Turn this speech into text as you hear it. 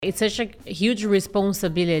It's such a huge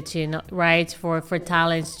responsibility, right, for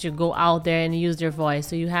talents to go out there and use their voice.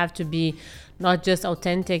 So you have to be not just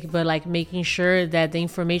authentic, but like making sure that the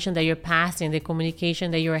information that you're passing, the communication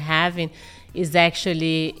that you're having is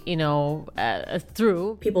actually,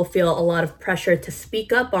 through. People feel a lot of pressure to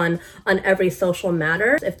speak up on every social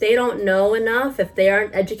matter. If they don't know enough, if they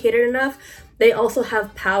aren't educated enough, they also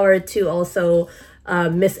have power to also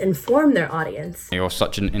misinform their audience. You're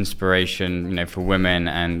such an inspiration, for women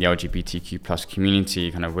and the LGBTQ plus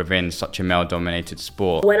community kind of within such a male-dominated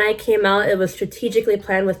sport. When I came out, it was strategically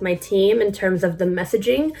planned with my team in terms of the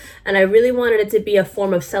messaging, and I really wanted it to be a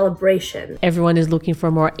form of celebration. Everyone is looking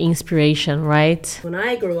for more inspiration, right? When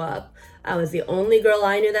I grew up, I was the only girl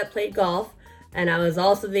I knew that played golf, and I was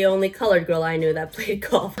also the only colored girl I knew that played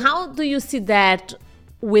golf. How do you see that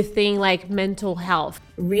within like mental health?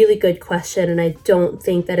 Really good question, and I don't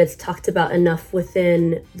think that it's talked about enough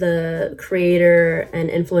within the creator and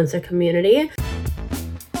influencer community.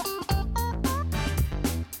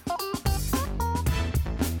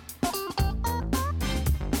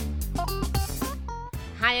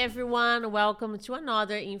 Hi everyone, welcome to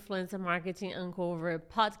another Influencer Marketing Uncover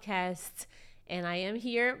podcast. And I am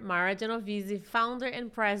here, Mara Genovese, founder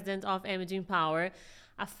and president of MG Empower,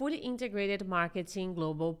 a fully integrated marketing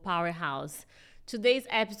global powerhouse. Today's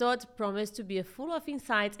episode promised to be full of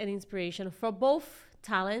insights and inspiration for both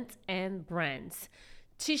talent and brands.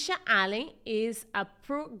 Tisha Allen is a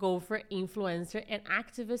pro golfer, influencer, and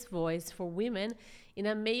activist voice for women in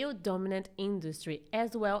a male-dominant industry,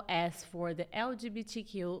 as well as for the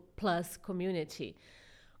LGBTQ plus community.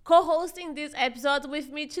 Co-hosting this episode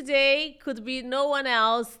with me today could be no one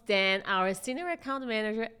else than our senior account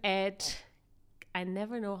manager at, I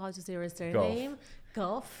never know how to say her surname.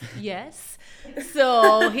 Golf, yes.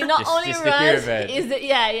 So he not only runs,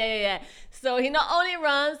 So he not only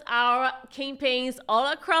runs our campaigns all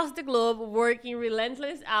across the globe, working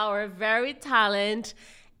relentless hours, very talented,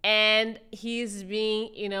 and he's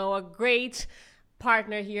being, a great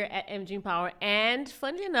partner here at MG Empower. And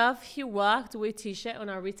funnily enough, he worked with Tisha on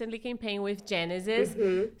our recently campaign with Genesis.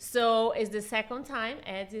 Mm-hmm. So it's the second time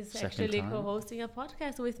Ed is co-hosting a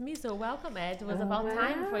podcast with me. So welcome, Ed. It was about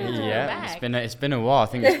time for you to come back. It's been a while. I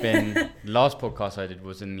think it's been the last podcast I did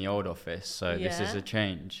was in the old office. So this is a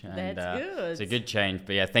change. And that's good. It's a good change.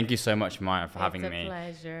 But thank you so much, Maya, for having me.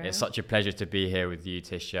 It's a pleasure. It's such a pleasure to be here with you,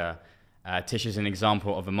 Tisha. Tisha's an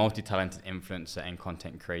example of a multi-talented influencer and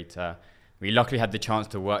content creator. We luckily had the chance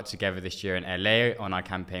to work together this year in LA on our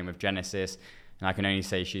campaign with Genesis, and I can only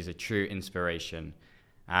say she's a true inspiration.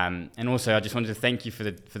 And also, I just wanted to thank you for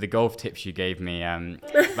the golf tips you gave me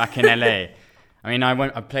back in LA. I mean,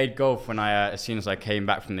 I played golf when as soon as I came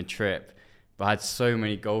back from the trip, but I had so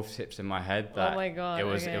many golf tips in my head that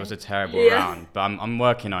it was a terrible round. But I'm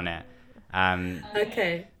working on it.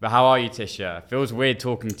 Okay. But how are you, Tisha? It feels weird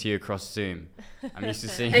talking to you across Zoom. I'm used to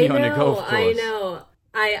seeing you on the golf course. I know.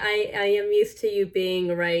 I am used to you being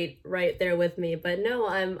right there with me, but no,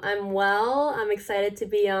 I'm well. I'm excited to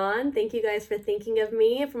be on. Thank you guys for thinking of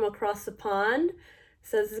me from across the pond.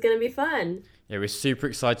 So this is going to be fun. Yeah, we're super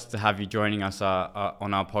excited to have you joining us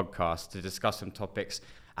on our podcast to discuss some topics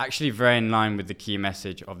actually very in line with the key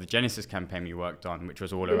message of the Genesis campaign we worked on, which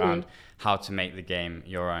was all around how to make the game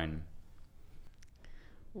your own.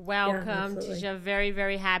 Welcome, Tisha. Very,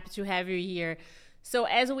 very happy to have you here. So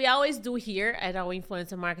as we always do here at our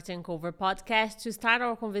Influencer Marketing Cover podcast, to start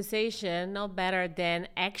our conversation, no better than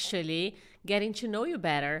actually getting to know you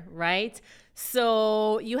better, right?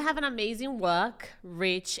 So you have an amazing work,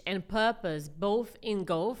 reach, and purpose, both in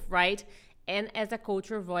golf, right? And as a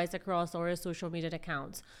cultural voice across our social media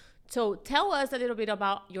accounts. So tell us a little bit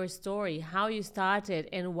about your story, how you started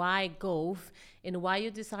and why golf, and why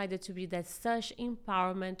you decided to be that such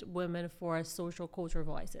empowerment woman for social culture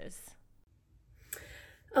voices.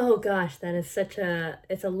 Oh gosh, that is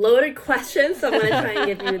it's a loaded question, so I'm going to try and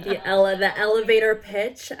give you the elevator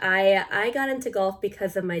pitch. I got into golf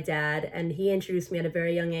because of my dad, and he introduced me at a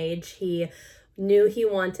very young age. He knew he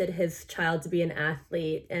wanted his child to be an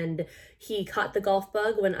athlete, and he caught the golf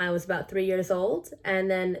bug when I was about 3 years old, and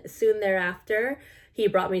then soon thereafter, he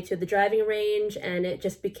brought me to the driving range, and it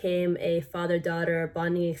just became a father-daughter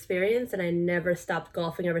bonding experience, and I never stopped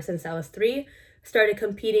golfing ever since I was 3. Started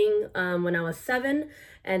competing when I was 7,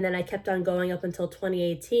 and then I kept on going up until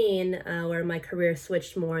 2018, where my career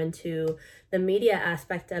switched more into the media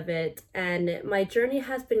aspect of it. And my journey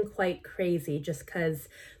has been quite crazy just because,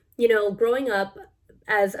 growing up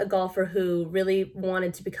as a golfer who really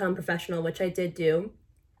wanted to become professional, which I did do,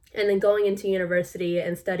 and then going into university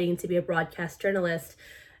and studying to be a broadcast journalist,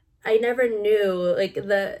 I never knew like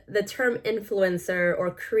the term influencer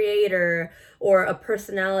or creator or a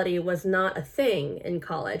personality was not a thing in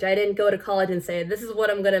college. I didn't go to college and say this is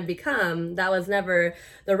what I'm going to become. That was never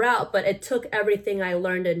the route, but it took everything I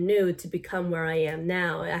learned and knew to become where I am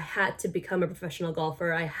now. I had to become a professional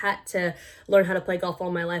golfer. I had to learn how to play golf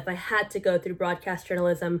all my life. I had to go through broadcast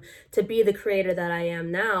journalism to be the creator that I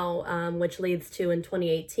am now, which leads to in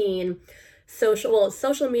 2018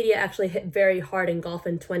 social media actually hit very hard in golf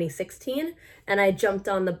in 2016, and I jumped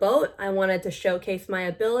on the boat. I wanted to showcase my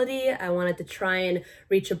ability. I wanted to try and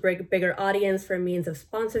reach a bigger audience for means of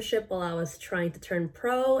sponsorship while I was trying to turn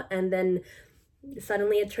pro, and then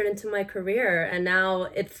suddenly it turned into my career, and now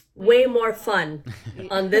it's way more fun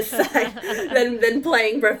on this side than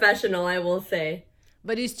playing professional, I will say.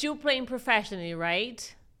 But you're still playing professionally,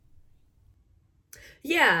 right?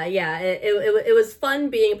 Yeah. It was fun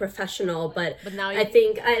being a professional, but now I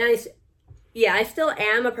think I still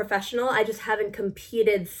am a professional. I just haven't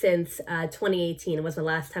competed since 2018. It was the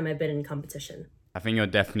last time I've been in competition. I think you're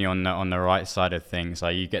definitely on the right side of things.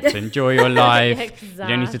 Like you get to enjoy your life. Exactly, you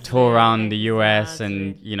don't need to tour around the US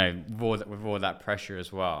and with all that pressure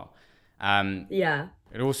as well. Yeah.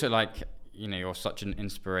 It also you're such an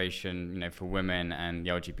inspiration, for women and the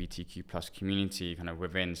LGBTQ plus community kind of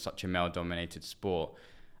within such a male dominated sport.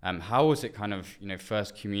 How was it kind of,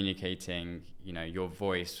 first communicating, your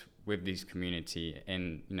voice with this community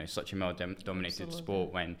in, such a male dominated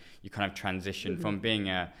sport when you kind of transition from being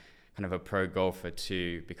a kind of a pro golfer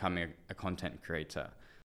to becoming a content creator?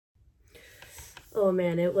 Oh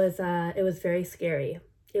man, it was very scary.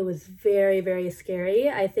 It was very, very scary.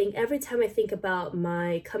 I think every time I think about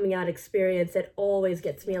my coming out experience, it always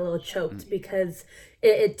gets me a little choked because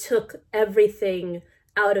it took everything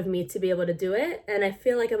out of me to be able to do it. And I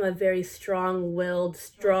feel like I'm a very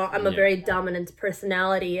I'm a very dominant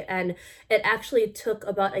personality. And it actually took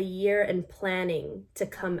about a year in planning to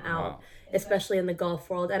come out. Wow. Especially in the golf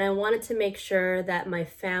world. And I wanted to make sure that my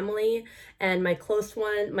family and my close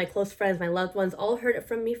friends, my loved ones all heard it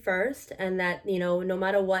from me first. And that, no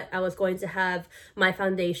matter what, I was going to have my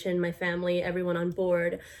foundation, my family, everyone on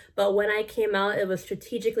board. But when I came out, it was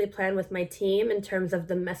strategically planned with my team in terms of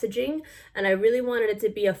the messaging. And I really wanted it to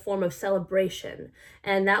be a form of celebration.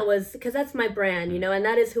 And that was because that's my brand, and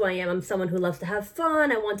that is who I am. I'm someone who loves to have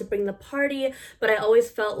fun. I want to bring the party. But I always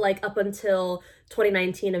felt like up until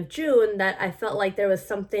 2019 of June that I felt like there was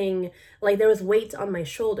something, like there was weight on my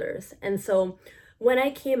shoulders. And so when I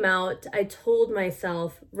came out, I told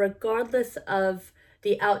myself, regardless of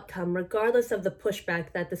the outcome, regardless of the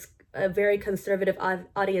pushback that this very conservative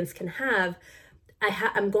audience can have,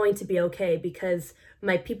 I'm going to be okay because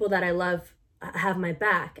my people that I love have my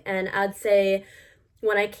back. And I'd say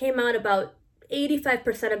when I came out, about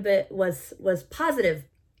 85% of it was positive.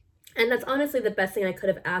 And that's honestly the best thing I could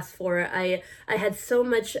have asked for. I had so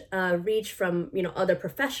much reach from, other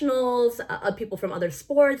professionals, people from other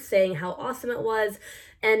sports saying how awesome it was.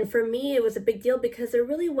 And for me, it was a big deal because there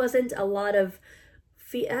really wasn't a lot of,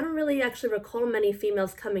 I don't really actually recall many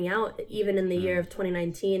females coming out even in the year of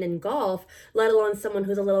 2019 in golf, let alone someone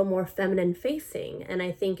who's a little more feminine facing. And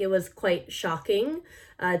I think it was quite shocking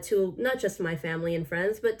to not just my family and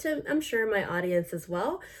friends, but to, I'm sure, my audience as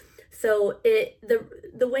well. So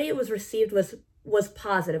the way it was received was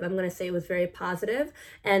positive. I'm going to say it was very positive,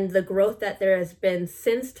 and the growth that there has been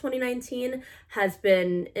since 2019 has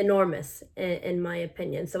been enormous in my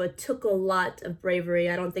opinion. So it took a lot of bravery.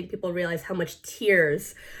 I don't think people realize how much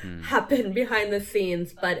tears happen behind the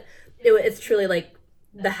scenes, but it's truly like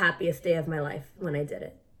the happiest day of my life when I did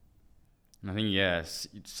it. I think, yes,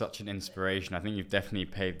 it's such an inspiration. I think you've definitely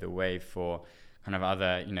paved the way for kind of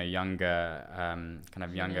other, younger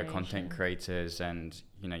content creators, and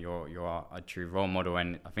you're a true role model,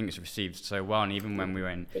 and I think it's received so well. And even when we were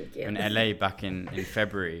in LA back in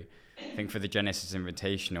February, I think for the Genesis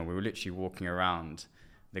Invitational, we were literally walking around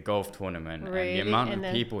the golf tournament, and the amount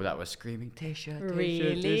of people that were screaming, Tisha,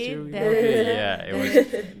 really? Yeah,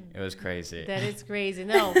 it was crazy. That is crazy.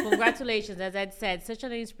 No, congratulations. As I said, such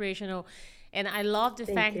an inspirational. And I love the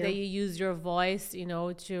fact that you use your voice,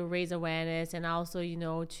 to raise awareness, and also,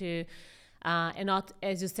 to, and not,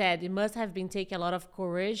 as you said, it must have been taking a lot of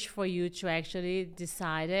courage for you to actually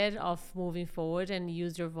decided of moving forward and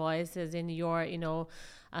use your voice as in your,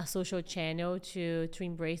 a social channel to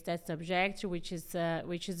embrace that subject, which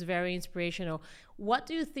is very inspirational. What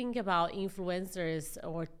do you think about influencers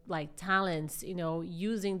or like talents,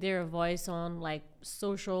 using their voice on like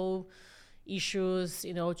social issues,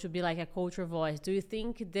 to be like a culture voice? Do you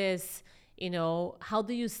think this, how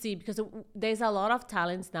do you see, because there's a lot of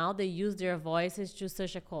talents now, they use their voices to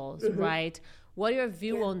such a cause, right? What are your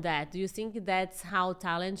view on that? Do you think that's how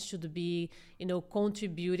talents should be,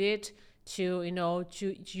 contributed to,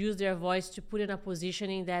 to use their voice to put in a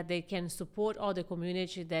positioning that they can support all the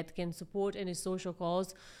community, that can support any social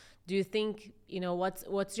cause? Do you think,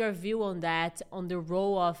 what's your view on that, on the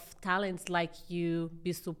role of talents like you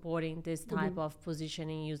be supporting this type of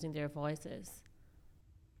positioning using their voices?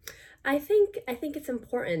 I think it's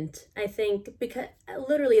important. I think because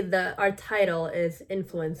literally our title is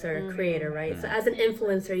influencer creator, right? So as an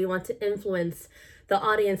influencer, you want to influence the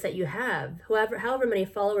audience that you have. However many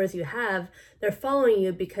followers you have, they're following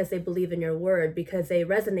you because they believe in your word, because they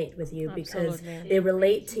resonate with you, because they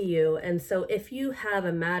relate to you. And so if you have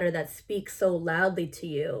a matter that speaks so loudly to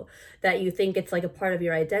you that you think it's like a part of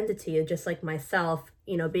your identity, just like myself,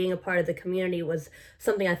 being a part of the community was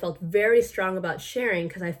something I felt very strong about sharing,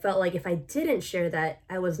 because I felt like if I didn't share that,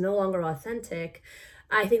 I was no longer authentic.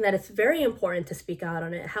 I think that it's very important to speak out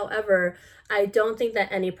on it. However, I don't think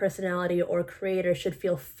that any personality or creator should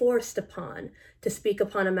feel forced upon to speak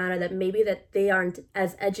upon a matter that maybe that they aren't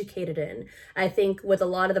as educated in. I think with a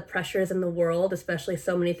lot of the pressures in the world, especially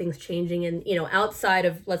so many things changing and, outside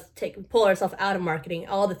of, pull ourselves out of marketing,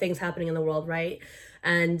 all the things happening in the world, right?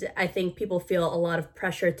 And I think people feel a lot of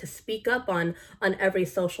pressure to speak up on every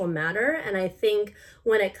social matter. And I think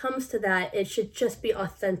when it comes to that, it should just be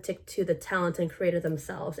authentic to the talent and creator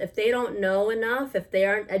themselves. If they don't know enough, if they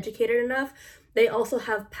aren't educated enough, they also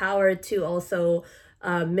have power to also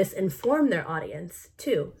misinform their audience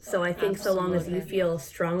too. So I think so long as you feel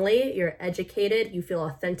strongly, you're educated, you feel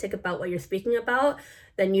authentic about what you're speaking about,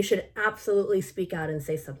 then you should absolutely speak out and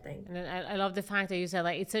say something. And I love the fact that you said,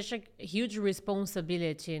 it's such a huge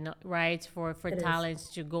responsibility, right, for talents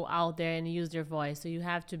to go out there and use their voice. So you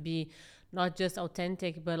have to be not just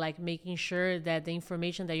authentic, but making sure that the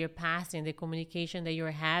information that you're passing, the communication that you're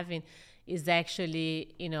having is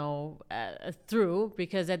actually, through,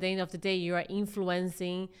 because at the end of the day, you are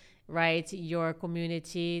influencing, right, your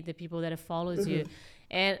community, the people that follows you.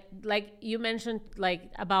 And you mentioned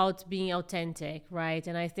about being authentic, right?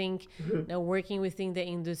 And I think working within the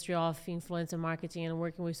industry of influencer marketing and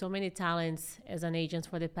working with so many talents as an agent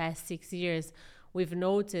for the past 6 years, we've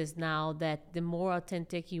noticed now that the more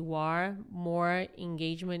authentic you are, more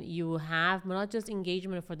engagement you have, but not just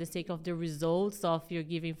engagement for the sake of the results of you're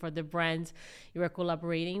giving for the brand you are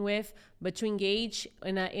collaborating with, but to engage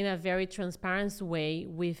in a very transparent way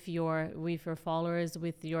with your followers,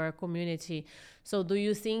 with your community. So do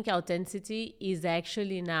you think authenticity is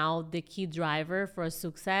actually now the key driver for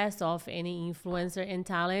success of any influencer and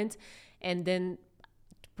talent? And then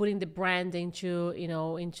putting the brand into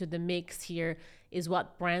the mix here is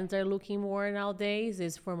what brands are looking more nowadays,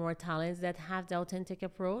 is for more talents that have the authentic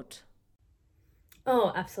approach?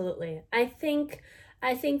 Oh, absolutely. I think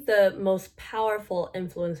the most powerful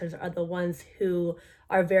influencers are the ones who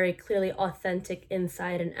are very clearly authentic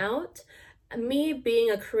inside and out. Me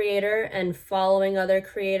being a creator and following other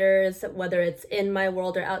creators, whether it's in my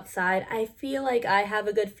world or outside, I feel like I have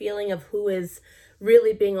a good feeling of who is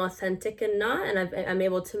really being authentic and not, and I'm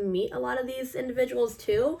able to meet a lot of these individuals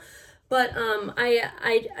too. But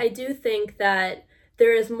I do think that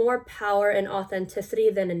there is more power in authenticity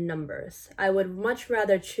than in numbers. I would much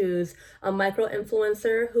rather choose a micro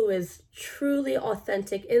influencer who is truly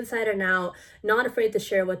authentic inside and out, not afraid to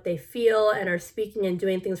share what they feel and are speaking and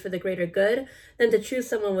doing things for the greater good, than to choose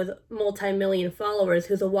someone with multi-million followers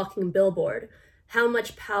who's a walking billboard. How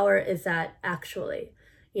much power is that actually?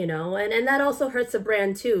 And that also hurts a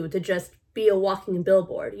brand too, to just be a walking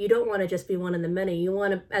billboard. You don't want to just be one of the many. You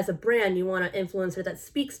want to, as a brand, you want an influencer that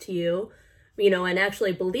speaks to you, and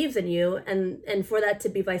actually believes in you, and for that to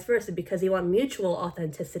be vice versa, because you want mutual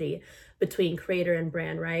authenticity between creator and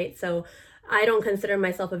brand, right? So I don't consider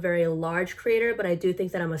myself a very large creator, but I do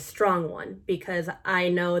think that I'm a strong one, because I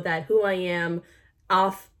know that who I am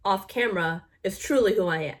off camera is truly who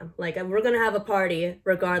I am. We're gonna have a party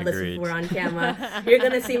regardless if we're on camera. You're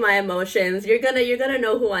gonna see my emotions. You're gonna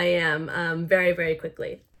know who I am very, very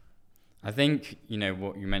quickly. I think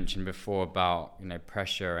what you mentioned before about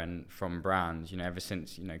pressure and from brands. Ever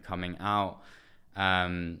since coming out,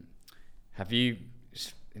 have you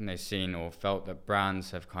seen or felt that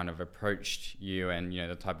brands have kind of approached you and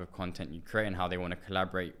the type of content you create and how they want to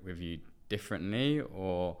collaborate with you differently,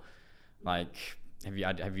 or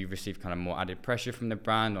have you received kind of more added pressure from the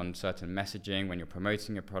brand on certain messaging when you're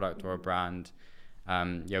promoting a product or a brand?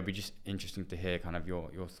 It'd be just interesting to hear kind of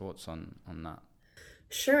your thoughts on that.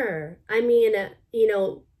 Sure. I mean,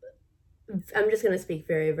 I'm just going to speak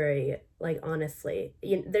very, very like honestly.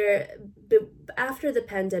 After the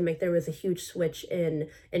pandemic, there was a huge switch in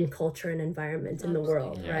culture and environment in the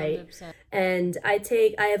world, right? 100%. And I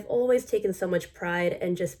have always taken so much pride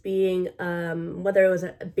in just being, whether it was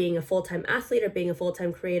being a full-time athlete or being a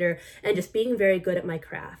full-time creator, and just being very good at my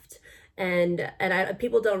craft. And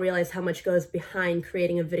people don't realize how much goes behind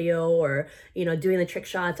creating a video or, doing the trick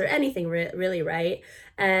shots or anything really, right?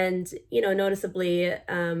 And, noticeably,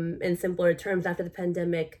 in simpler terms, after the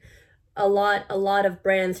pandemic, a lot of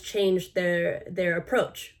brands changed their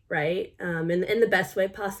approach, right? In the best way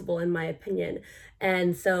possible, in my opinion.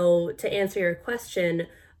 And so to answer your question,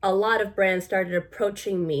 a lot of brands started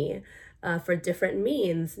approaching me for different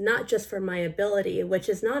means, not just for my ability, which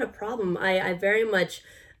is not a problem. I very much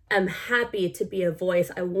am happy to be a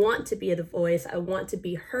voice. I want to be the voice. I want to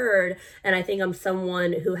be heard. And I think I'm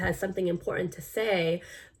someone who has something important to say.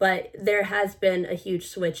 But there has been a huge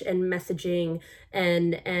switch in messaging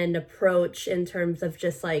and approach in terms of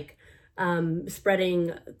just like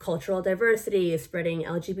spreading cultural diversity, spreading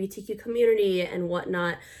LGBTQ community and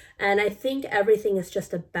whatnot. And I think everything is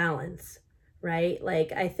just a balance, right?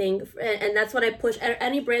 Like I think, and that's what I push.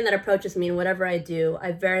 Any brand that approaches me and whatever I do,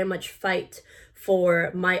 I very much fight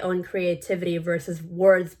for my own creativity versus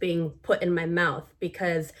words being put in my mouth.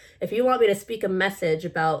 Because if you want me to speak a message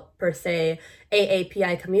about, per se,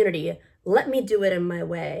 AAPI community, let me do it in my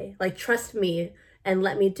way. Like, trust me and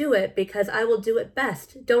let me do it because I will do it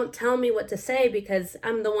best. Don't tell me what to say because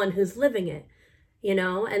I'm the one who's living it,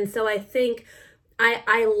 And so I think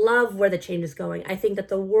I love where the change is going. I think that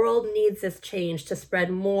the world needs this change to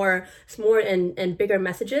spread more and bigger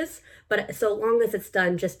messages. But so long as it's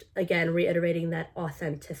done, just again, reiterating that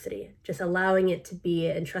authenticity, just allowing it to be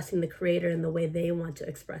and trusting the creator in the way they want to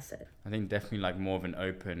express it. I think definitely like more of an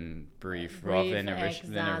open brief rather than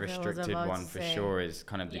a restricted one for sure is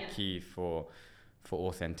kind of the key for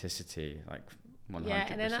authenticity, like 100%. Yeah,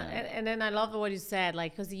 and then I love what you said,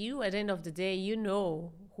 like, because you, at the end of the day,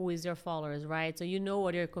 who is your followers, right? So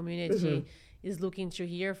what your community is looking to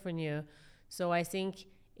hear from you. So I think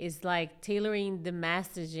it's like tailoring the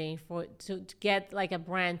messaging to get like a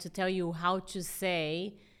brand to tell you how to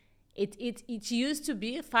say it used to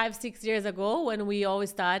be 5-6 years ago when we always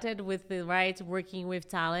started with working with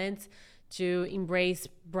talent to embrace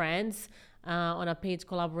brands on a paid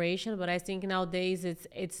collaboration. But I think nowadays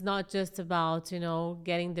it's not just about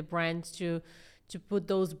getting the brand to put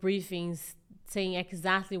those briefings saying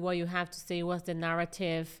exactly what you have to say, what's the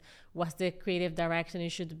narrative, what's the creative direction it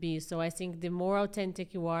should be. So I think the more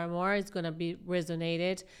authentic you are, more it's going to be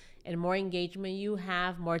resonated, and more engagement you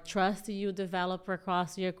have, more trust you develop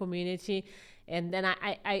across your community. And then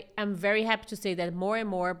I'm very happy to say that more and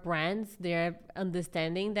more brands, they're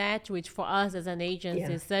understanding that, which for us as an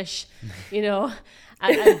agency is such,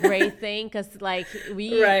 a great thing. Because like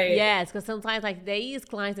because sometimes like there is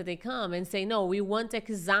clients that they come and say, no, we want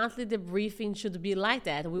exactly the briefing should be like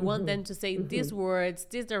that. We want them to say these words,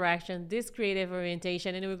 this direction, this creative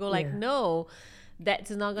orientation. And we go like, no,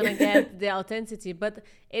 that's not going to get the authenticity. But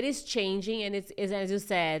it is changing, and it's as you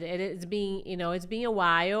said, it's being, it's been a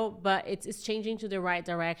while, but it's changing to the right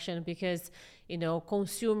direction because,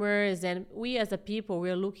 consumers and we as a people,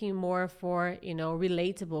 we're looking more for,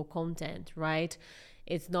 relatable content, right?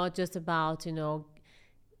 It's not just about,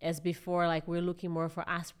 as before, like we're looking more for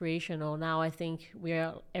aspirational. Now I think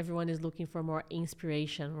everyone is looking for more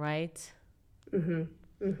inspiration, right?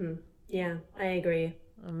 Yeah, I agree.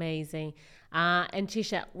 Amazing. And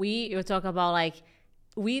Tisha, you talk about like,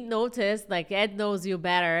 we noticed, like Ed knows you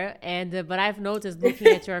better, but I've noticed looking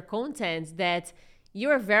at your content that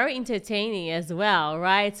you're very entertaining as well,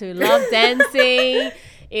 right? So you love dancing,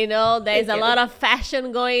 there's a lot of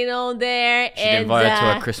fashion going on there. Should invite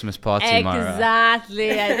her to a Christmas party, Mara.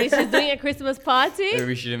 Exactly. I think she's doing a Christmas party. Maybe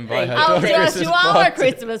we should invite her to a Christmas party. Our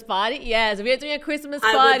Christmas party. Yes, we are doing a Christmas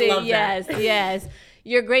party. I would love that. Yes, yes.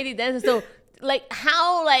 You're great at dancing. So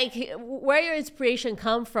where your inspiration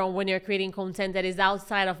come from when you're creating content that is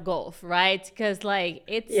outside of golf, right? Because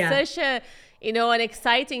it's such a, an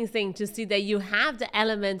exciting thing to see that you have the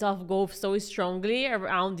element of golf so strongly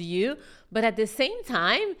around you, but at the same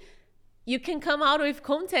time, you can come out with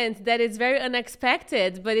content that is very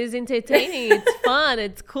unexpected, but is entertaining, it's fun,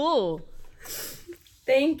 it's cool.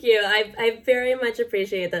 Thank you. I very much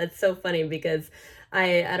appreciate that. It's so funny because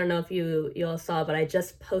I don't know if you all saw, but I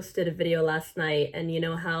just posted a video last night, and you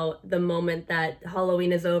know how the moment that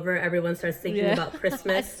Halloween is over, everyone starts thinking about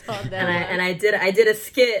Christmas. I saw that. And I did a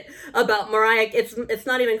skit about Mariah. It's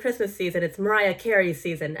not even Christmas season; it's Mariah Carey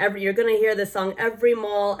season. You're gonna hear this song every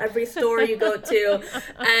mall, every store you go to,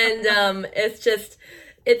 and it's just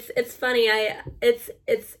It's funny.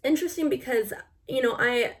 It's interesting because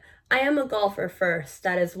I am a golfer first.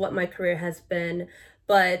 That is what my career has been.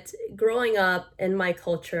 But growing up in my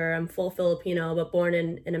culture, I'm full Filipino, but born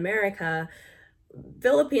in America.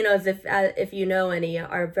 Filipinos, if you know any,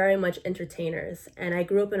 are very much entertainers, and I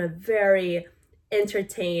grew up in a very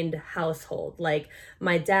entertained household. Like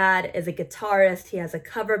my dad is a guitarist, he has a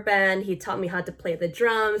cover band, he taught me how to play the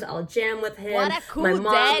drums, I'll jam with him. What a cool my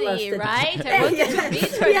mom daddy, right? I wanted to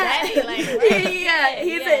meet your daddy. Like,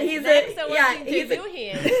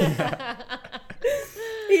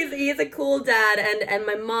 he's a cool dad, and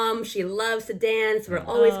my mom, she loves to dance. We're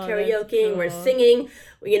always karaokeing, we're singing,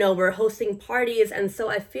 we're hosting parties. And so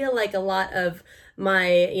I feel like a lot of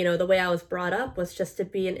my, the way I was brought up was just to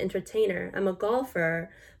be an entertainer. I'm a golfer,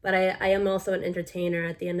 but I am also an entertainer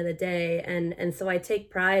at the end of the day. And so I take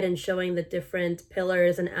pride in showing the different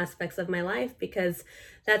pillars and aspects of my life, because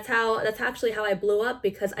that's actually how I blew up,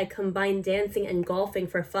 because I combined dancing and golfing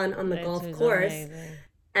for fun on the golf course. Amazing.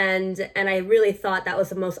 And I really thought that was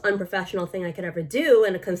the most unprofessional thing I could ever do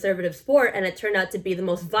in a conservative sport, and it turned out to be the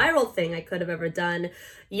most viral thing I could have ever done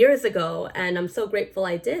years ago. And I'm so grateful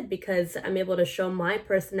I did, because I'm able to show my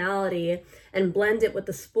personality and blend it with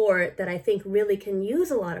the sport that I think really can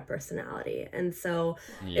use a lot of personality. And so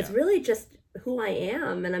it's really just who I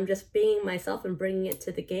am, and I'm just being myself and bringing it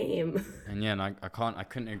to the game. And I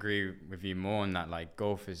couldn't agree with you more on that. Like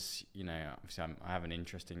golf is, obviously I have an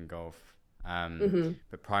interest in golf.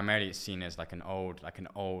 But primarily it's seen as like an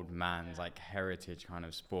old man's like heritage kind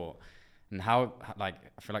of sport, and how like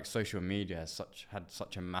I feel like social media has had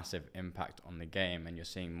such a massive impact on the game, and you're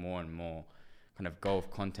seeing more and more kind of golf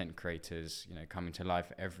content creators coming to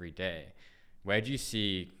life every day. Where do you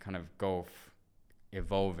see kind of golf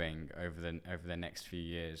evolving over the next few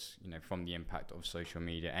years, from the impact of social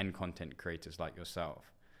media and content creators like yourself?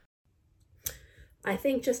 I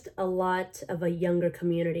think just a lot of a younger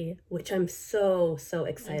community, which I'm so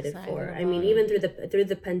excited for. I mean, even through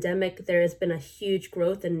the pandemic, there has been a huge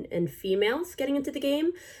growth in females getting into the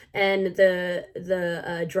game, and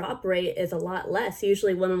the drop rate is a lot less.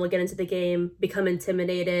 Usually women will get into the game, become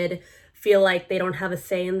intimidated, feel like they don't have a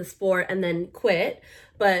say in the sport, and then quit.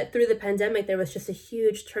 But through the pandemic, there was just a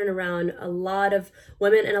huge turnaround. A lot of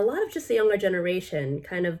women and a lot of just the younger generation,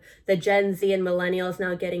 kind of the Gen Z and millennials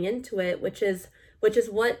now getting into it, which is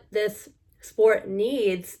what this sport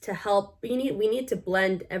needs to help. We need to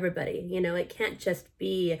blend everybody. It can't just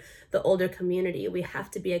be the older community. We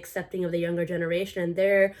have to be accepting of the younger generation, and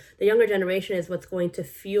the younger generation is what's going to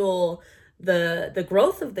fuel the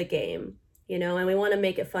growth of the game. And we want to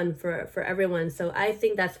make it fun for everyone. So I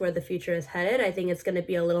think that's where the future is headed. I think it's going to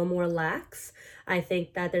be a little more lax. I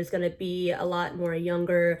think that there's going to be a lot more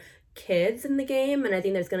younger kids in the game, and I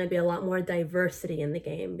think there's going to be a lot more diversity in the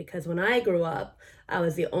game, because when I grew up, I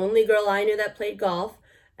was the only girl I knew that played golf,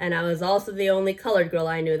 and I was also the only colored girl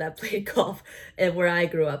I knew that played golf where I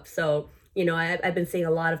grew up. So I've been seeing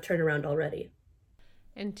a lot of turnaround already.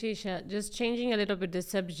 And Tisha, just changing a little bit the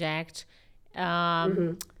subject,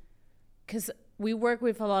 because we work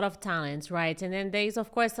with a lot of talents, right? And then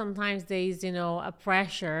sometimes there's a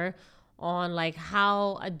pressure on like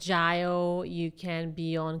how agile you can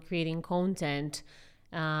be on creating content.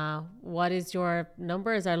 What is your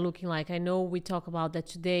numbers are looking like? I know we talk about that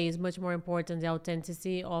today is much more important, the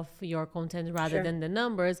authenticity of your content rather than the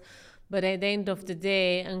numbers. But at the end of the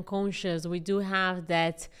day, unconscious, we do have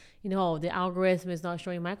that, the algorithm is not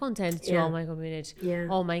showing my content to all my community. Yeah.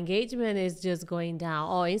 Oh, my engagement is just going down.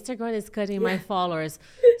 Oh, Instagram is cutting my followers.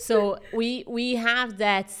 So we have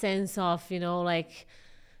that sense of,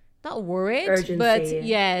 not worried, urgency. But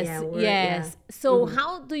yes. So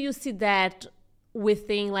how do you see that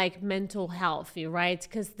within like mental health, right?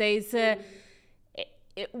 Because there's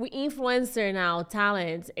we influencer now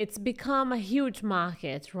talent, it's become a huge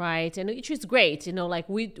market, right? And which is great, like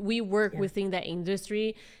we work within that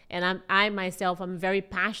industry, and I myself, I'm very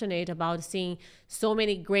passionate about seeing so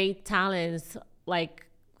many great talents like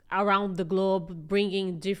around the globe,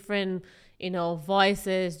 bringing different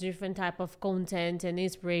voices, different type of content and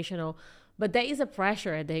inspirational. But there is a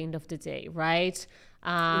pressure at the end of the day, right?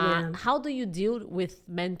 How do you deal with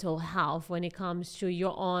mental health when it comes to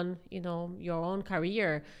your own, your own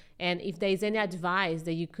career? And if there's any advice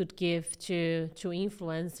that you could give to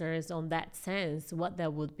influencers on that sense, what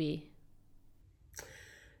that would be?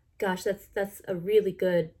 Gosh, that's a really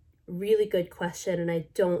good really good question, and I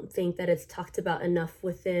don't think that it's talked about enough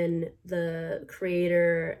within the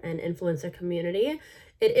creator and influencer community.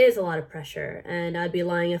 It is a lot of pressure, and I'd be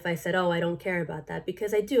lying if I said, oh, I don't care about that,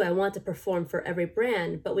 because I do. I want to perform for every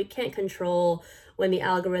brand, but we can't control when the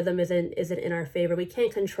algorithm isn't in our favor. We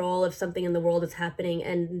can't control if something in the world is happening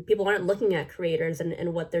and people aren't looking at creators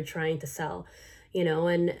and what they're trying to sell,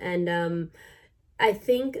 and I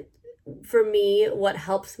think for me, what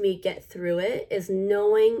helps me get through it is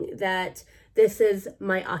knowing that this is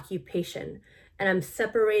my occupation and I'm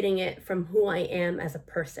separating it from who I am as a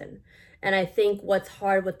person. And I think what's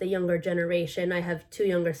hard with the younger generation, I have 2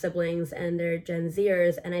 younger siblings and they're Gen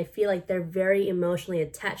Zers, and I feel like they're very emotionally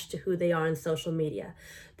attached to who they are on social media.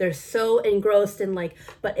 They're so engrossed in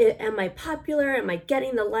am I popular? Am I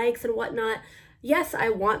getting the likes and whatnot? Yes, I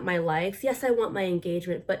want my likes. Yes, I want my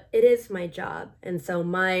engagement, but it is my job. And so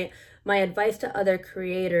my advice to other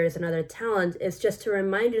creators and other talent is just to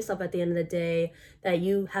remind yourself at the end of the day that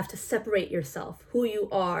you have to separate yourself, who you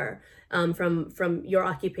are, from your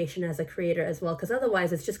occupation as a creator as well, because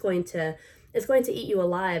otherwise it's going to eat you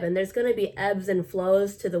alive, and there's going to be ebbs and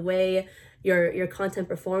flows to the way your content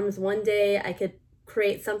performs. One day I could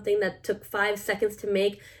create something that took 5 seconds to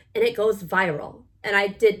make and it goes viral and I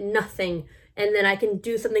did nothing, and then I can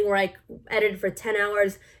do something where I edited for 10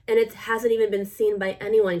 hours and it hasn't even been seen by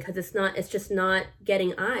anyone because it's just not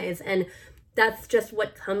getting eyes, and that's just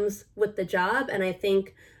what comes with the job. And I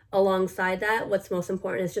think alongside that, what's most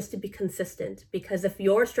important is just to be consistent, because if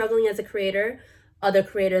you're struggling as a creator, other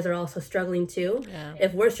creators are also struggling too. Yeah.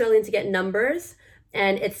 If we're struggling to get numbers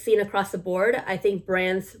and it's seen across the board, I think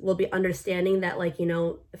brands will be understanding that,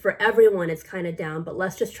 for everyone it's kind of down, but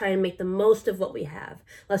let's just try and make the most of what we have.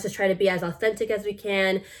 Let's just try to be as authentic as we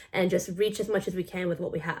can and just reach as much as we can with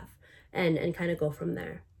what we have, and kind of go from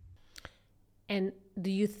there. And do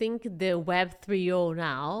you think the Web 3.0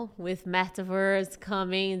 now, with metaverse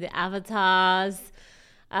coming, the avatars,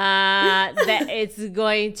 that it's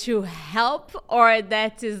going to help, or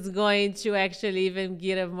that is going to actually even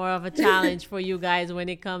give more of a challenge for you guys when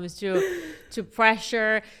it comes to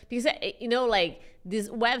pressure? Because,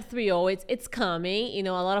 this Web 3.0, it's coming.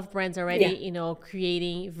 A lot of brands already,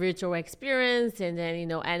 creating virtual experience and then,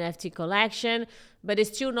 NFT collection, but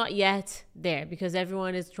it's still not yet there because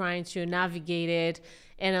everyone is trying to navigate it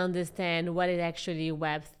and understand what is actually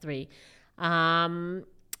Web 3.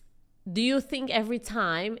 Do you think every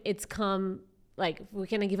time it's come, we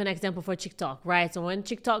can give an example for TikTok, right? So when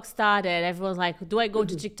TikTok started, everyone's like, do I go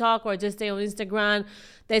to TikTok or just stay on Instagram?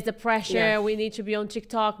 There's the pressure. Yes. We need to be on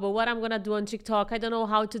TikTok, but what I'm going to do on TikTok? I don't know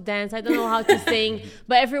how to dance. I don't know how to sing,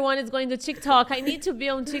 but everyone is going to TikTok. I need to be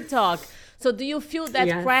on TikTok. So do you feel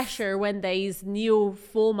that pressure when there is new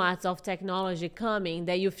formats of technology coming,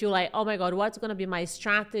 that you feel like, oh my God, what's going to be my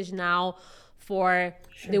strategy now for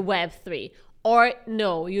the Web 3? Or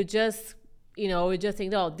no, you just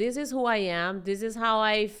think, oh, this is who I am. This is how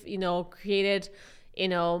I've, created,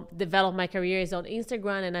 developed my career is on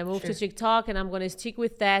Instagram, and I moved to TikTok, and I'm going to stick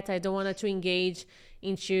with that. I don't want to engage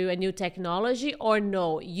into a new technology. Or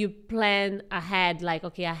no, you plan ahead,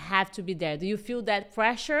 okay, I have to be there. Do you feel that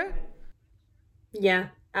pressure? Yeah,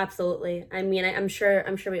 absolutely. I mean, I'm sure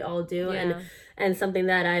we all do. Yeah. And something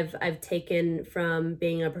that I've taken from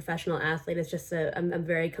being a professional athlete is just I'm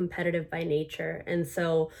very competitive by nature. And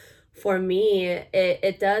so for me,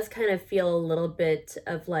 it does kind of feel a little bit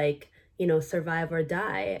of survive or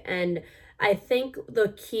die. And I think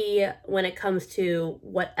the key when it comes to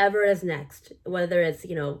whatever is next, whether it's,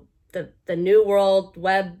 the new world,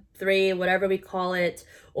 Web 3, whatever we call it,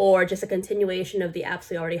 or just a continuation of the apps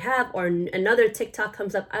we already have, or another TikTok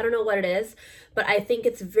comes up, I don't know what it is, but I think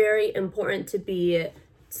it's very important to be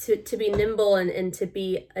nimble and to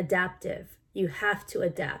be adaptive. You have to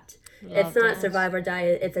adapt. It's not survive or die,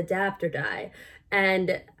 it's adapt or die.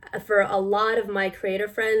 And for a lot of my creator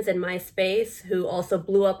friends in my space who also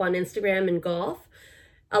blew up on Instagram and golf,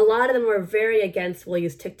 a lot of them were very against, we'll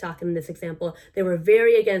use TikTok in this example, they were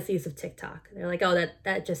very against the use of TikTok. They're like, oh,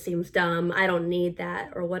 that just seems dumb. I don't need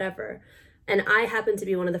that or whatever. And I happened to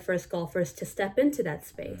be one of the first golfers to step into that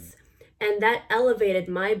space. And that elevated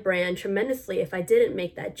my brand tremendously. If I didn't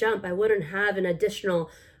make that jump, I wouldn't have an additional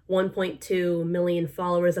 1.2 million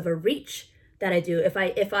followers of a reach that I do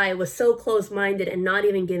if I was so close-minded and not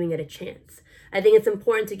even giving it a chance. I think it's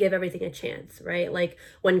important to give everything a chance, right? Like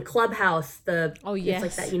when Clubhouse, it's like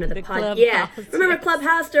that, the pod. Yeah, remember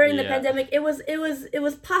Clubhouse during the pandemic? It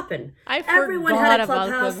was popping. Everyone had a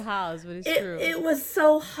Clubhouse, but it's true. It was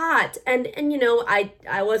so hot, and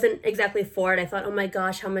I wasn't exactly for it. I thought, oh my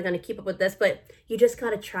gosh, how am I going to keep up with this? But you just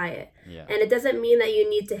got to try it. Yeah. And it doesn't mean that you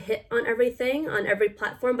need to hit on everything on every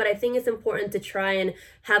platform, but I think it's important to try and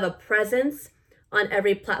have a presence on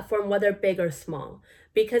every platform, whether big or small,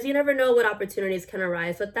 because you never know what opportunities can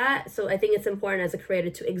arise with that. So I think it's important as a creator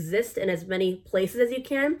to exist in as many places as you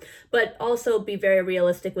can, but also be very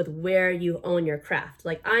realistic with where you own your craft.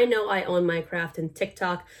 Like I know I own my craft in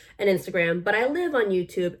TikTok and Instagram, but I live on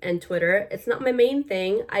YouTube and Twitter. It's not my main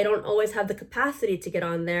thing. I don't always have the capacity to get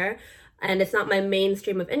on there. And it's not my main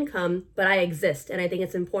stream of income, but I exist. And I think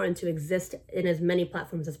it's important to exist in as many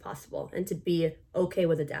platforms as possible and to be okay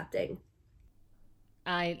with adapting.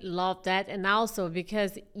 I love that. And also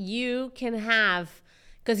because you can have,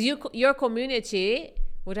 because your community,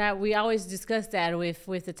 we always discuss that with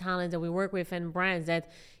the talent that we work with and brands,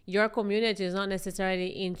 that your community is not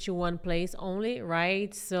necessarily into one place only,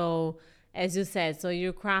 right? So as you said, so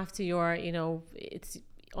you craft it's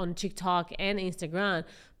on TikTok and Instagram,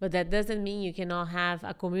 but that doesn't mean you cannot have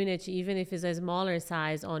a community, even if it's a smaller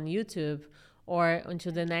size, on YouTube or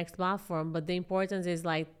onto the next platform. But the importance is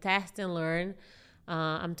like test and learn.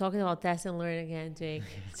 I'm talking about test and learn again, Jake.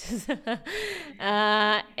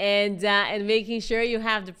 And making sure you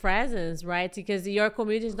have the presence, right? Because your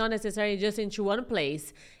community is not necessarily just into one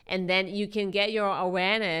place. And then you can get your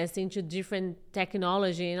awareness into different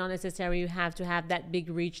technology. Not necessarily you have to have that big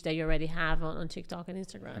reach that you already have on TikTok and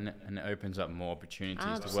Instagram. And it opens up more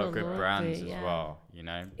opportunities to work with brands as well.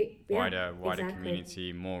 Wider exactly.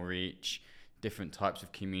 Community, more reach, different types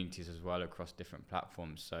of communities as well across different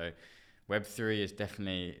platforms. So Web3 is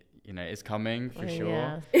definitely, it's coming for sure.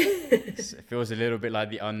 Yeah. It feels a little bit like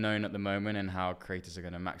the unknown at the moment and how creators are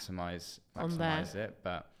going to maximize it.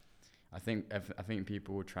 But I think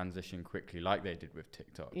people will transition quickly like they did with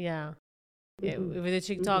TikTok. Yeah. With the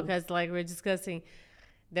TikTok, as like we're discussing,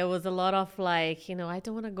 there was a lot of I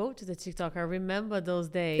don't want to go to the TikTok. I remember those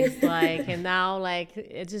days. And now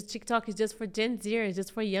it's just TikTok is just for Gen Z, it's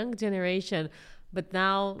just for young generation. But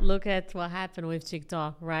now look at what happened with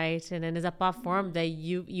TikTok, right? And then it's a platform that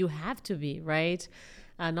you have to be, right?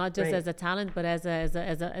 Not just as a talent, but as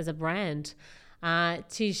a brand.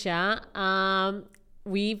 Tisha,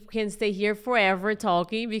 we can stay here forever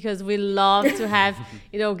talking because we love to have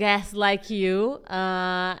guests like you.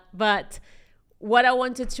 But what I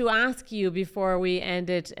wanted to ask you before we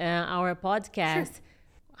ended our podcast,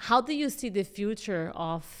 how do you see the future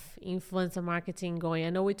of influencer marketing going? I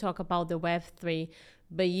know we talk about the Web3,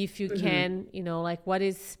 but if you can,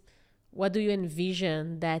 what do you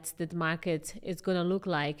envision that the market is going to look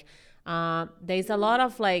like? There's a lot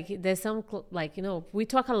of we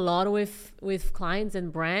talk a lot with clients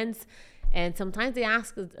and brands, and sometimes they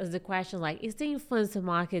ask us the question is the influencer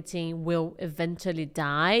marketing will eventually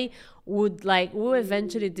die? Will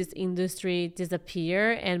eventually this industry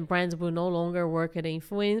disappear and brands will no longer work at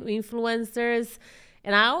influencers?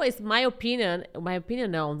 And my opinion,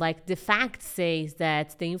 the fact says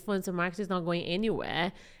that the influencer market is not going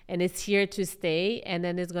anywhere and it's here to stay, and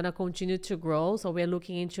then it's going to continue to grow. So we're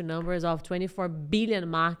looking into numbers of 24 billion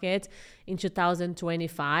market in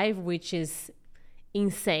 2025, which is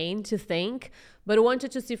insane to think. But I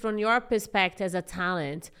wanted to see from your perspective as a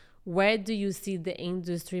talent, where do you see the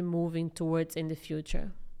industry moving towards in the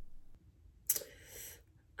future?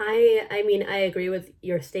 I agree with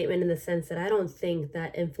your statement in the sense that I don't think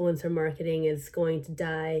that influencer marketing is going to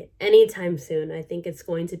die anytime soon. I think it's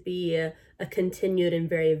going to be a continued and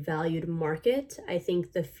very valued market. I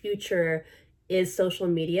think the future is social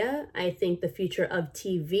media. I think the future of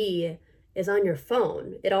TV is on your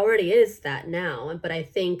phone. It already is that now, but I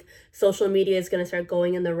think social media is going to start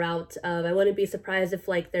going in the route of, I wouldn't be surprised if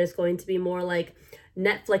there's going to be more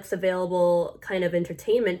Netflix available kind of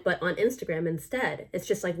entertainment, but on Instagram instead. It's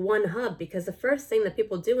just one hub, because the first thing that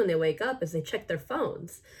people do when they wake up is they check their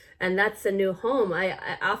phones, and that's a new home. I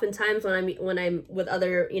oftentimes when I'm with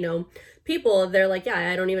other people, they're like,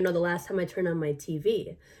 yeah, I don't even know the last time I turned on my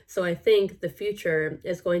TV. So I think the future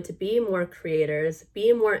is going to be more creators,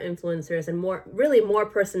 be more influencers, and more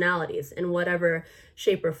personalities in whatever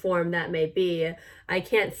shape or form that may be. I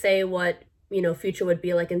can't say what future would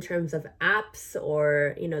be like in terms of apps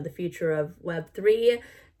or the future of Web3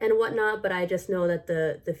 and whatnot, but I just know that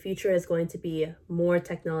the future is going to be more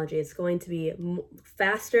technology. It's going to be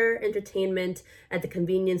faster entertainment at the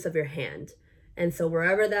convenience of your hand, and so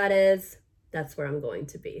wherever that is, that's where I'm going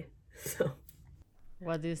to be. So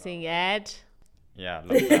what do you think, Ed? Yeah,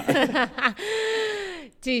 love that.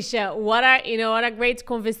 Tisha, what a great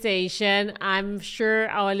conversation. I'm sure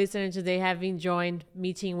our listeners today have enjoyed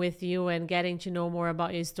meeting with you and getting to know more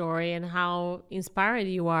about your story and how inspired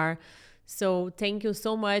you are. So thank you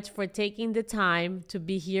so much for taking the time to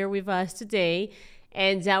be here with us today.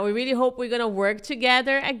 And we really hope we're going to work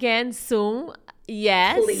together again soon.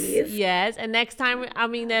 Yes. Please. Yes. And next time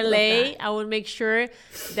I'm in LA, I will make sure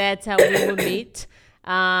that we will meet.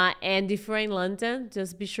 And if you're in London,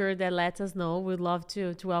 just be sure that let us know. We'd love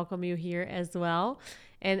to welcome you here as well.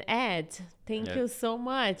 And Ed, thank you so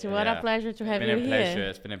much. What a pleasure to have you here.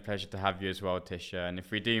 It's been a pleasure to have you as well, Tisha. And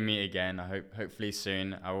if we do meet again, hopefully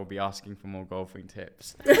soon, I will be asking for more golfing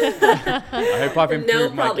tips. I hope I've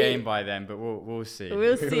improved my game by then, but we'll see.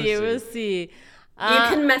 We'll see. You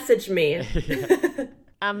can message me.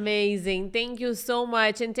 Amazing. Thank you so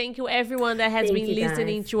much. And thank you everyone that has been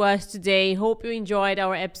listening to us today. Hope you enjoyed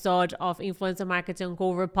our episode of Influencer Marketing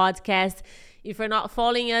Uncovered podcast. If you're not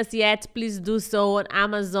following us yet, please do so on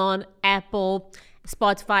Amazon, Apple,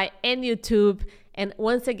 Spotify, and YouTube. And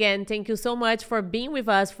once again, thank you so much for being with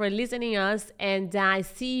us, for listening us, and I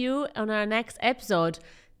see you on our next episode.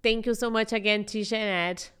 Thank you so much again, Tisha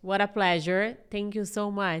and Ed. What a pleasure. Thank you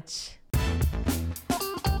so much.